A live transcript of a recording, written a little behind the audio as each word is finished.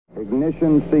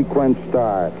Ignition sequence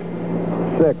start.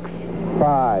 6,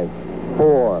 5,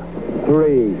 4,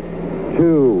 3,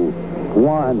 2,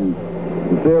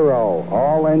 1, 0.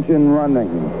 All engine running.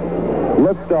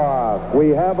 Liftoff. We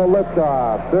have a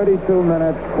liftoff. 32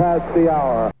 minutes past the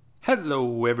hour.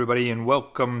 Hello everybody and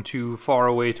welcome to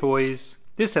Faraway Toys.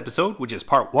 This episode, which is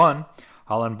part 1,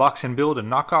 I'll unbox and build a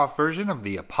knockoff version of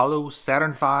the Apollo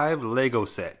Saturn V Lego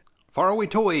set. Faraway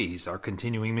Toys, our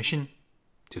continuing mission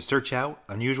to search out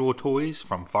unusual toys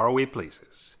from faraway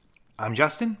places. I'm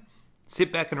Justin.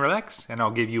 Sit back and relax, and I'll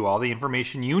give you all the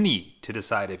information you need to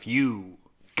decide if you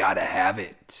gotta have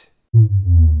it.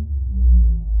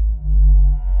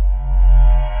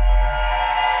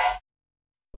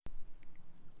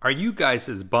 Are you guys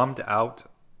as bummed out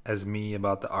as me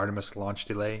about the Artemis launch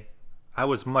delay? I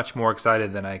was much more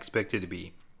excited than I expected to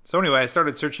be. So anyway, I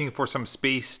started searching for some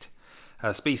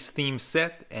space-themed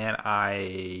set, and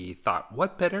I thought,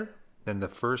 what better than the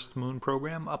first moon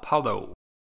program, Apollo?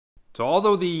 So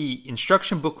although the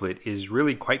instruction booklet is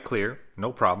really quite clear,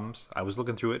 no problems, I was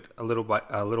looking through it a little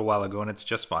while ago and it's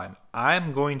just fine,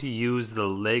 I'm going to use the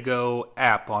Lego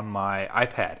app on my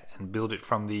iPad and build it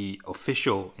from the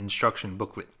official instruction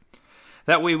booklet.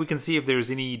 That way we can see if there's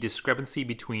any discrepancy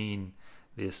between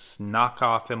this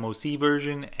knockoff MOC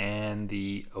version and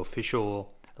the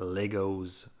official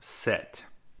Legos set.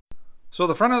 So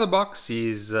the front of the box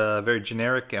is a very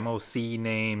generic MOC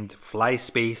named Fly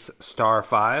Space Star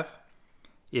 5.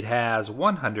 It has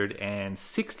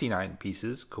 169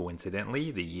 pieces,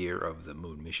 coincidentally, the year of the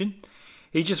moon mission.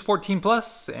 Ages 14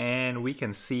 plus, and we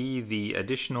can see the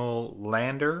additional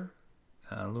lander,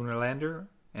 lunar lander,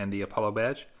 and the Apollo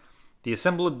badge. The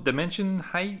assembled dimension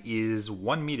height is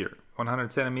 1 meter,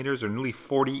 100 centimeters, or nearly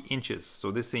 40 inches.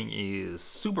 So this thing is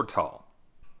super tall.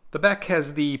 The back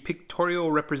has the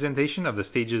pictorial representation of the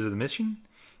stages of the mission,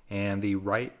 and the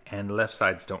right and left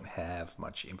sides don't have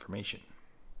much information.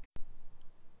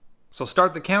 So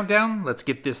start the countdown, let's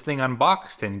get this thing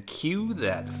unboxed and cue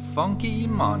that funky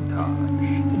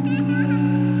montage.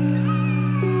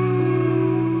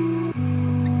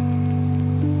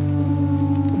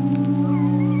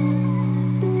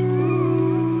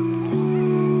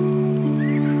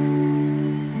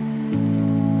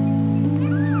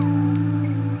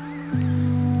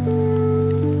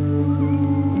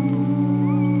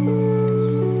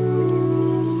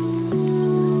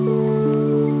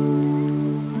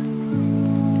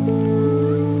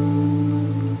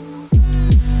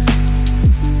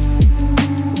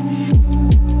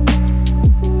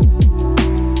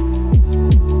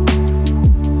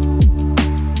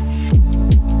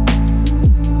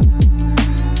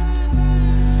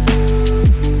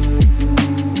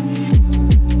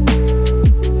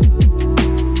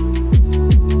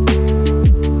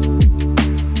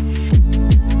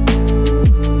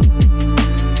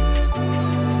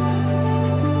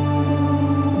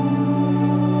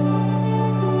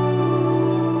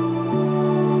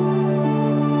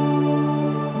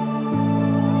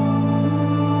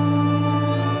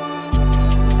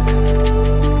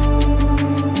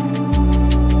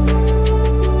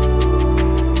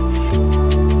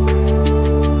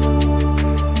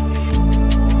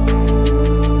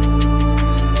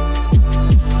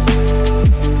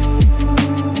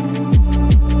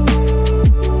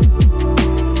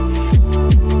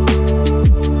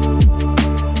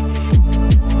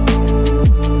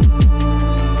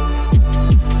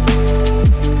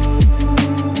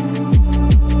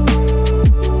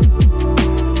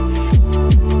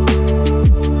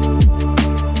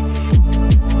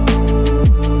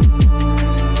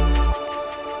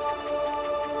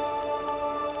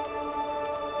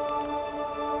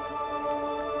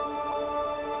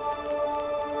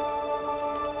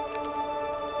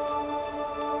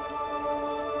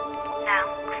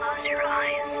 Close your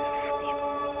eyes and sleep.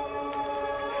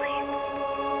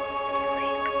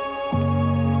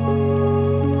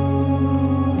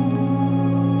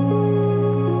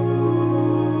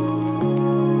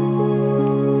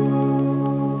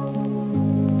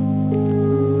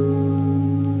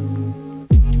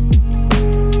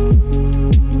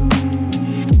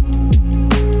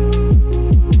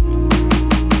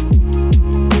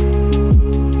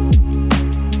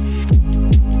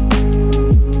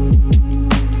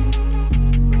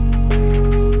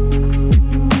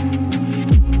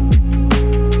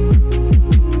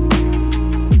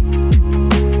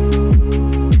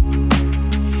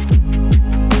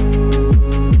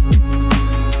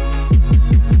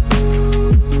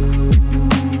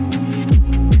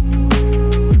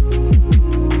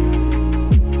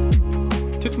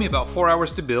 me about 4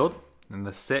 hours to build, and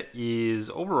the set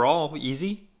is overall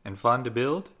easy and fun to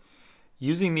build.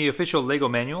 Using the official LEGO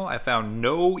manual, I found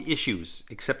no issues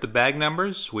except the bag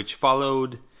numbers, which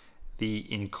followed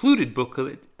the included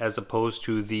booklet as opposed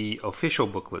to the official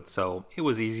booklet. So it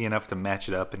was easy enough to match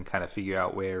it up and kind of figure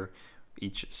out where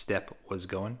each step was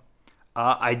going.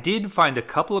 I did find a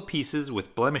couple of pieces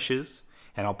with blemishes,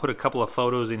 and I'll put a couple of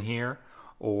photos in here,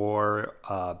 or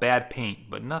bad paint,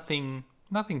 but nothing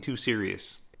too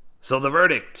serious. So the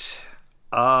verdict.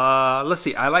 Let's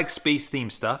see, I like space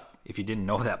themed stuff, if you didn't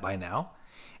know that by now.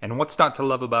 And what's not to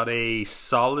love about a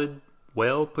solid,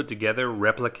 well put together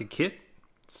replica kit?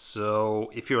 So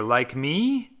if you're like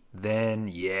me, then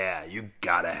yeah, you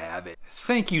gotta have it.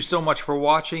 Thank you so much for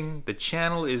watching. The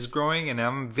channel is growing and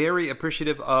I'm very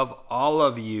appreciative of all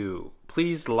of you.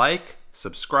 Please like,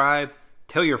 subscribe,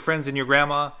 tell your friends and your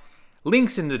grandma.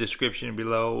 Links in the description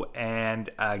below. And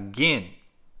again,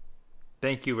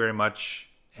 thank you very much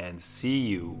and see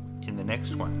you in the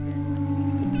next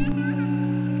one.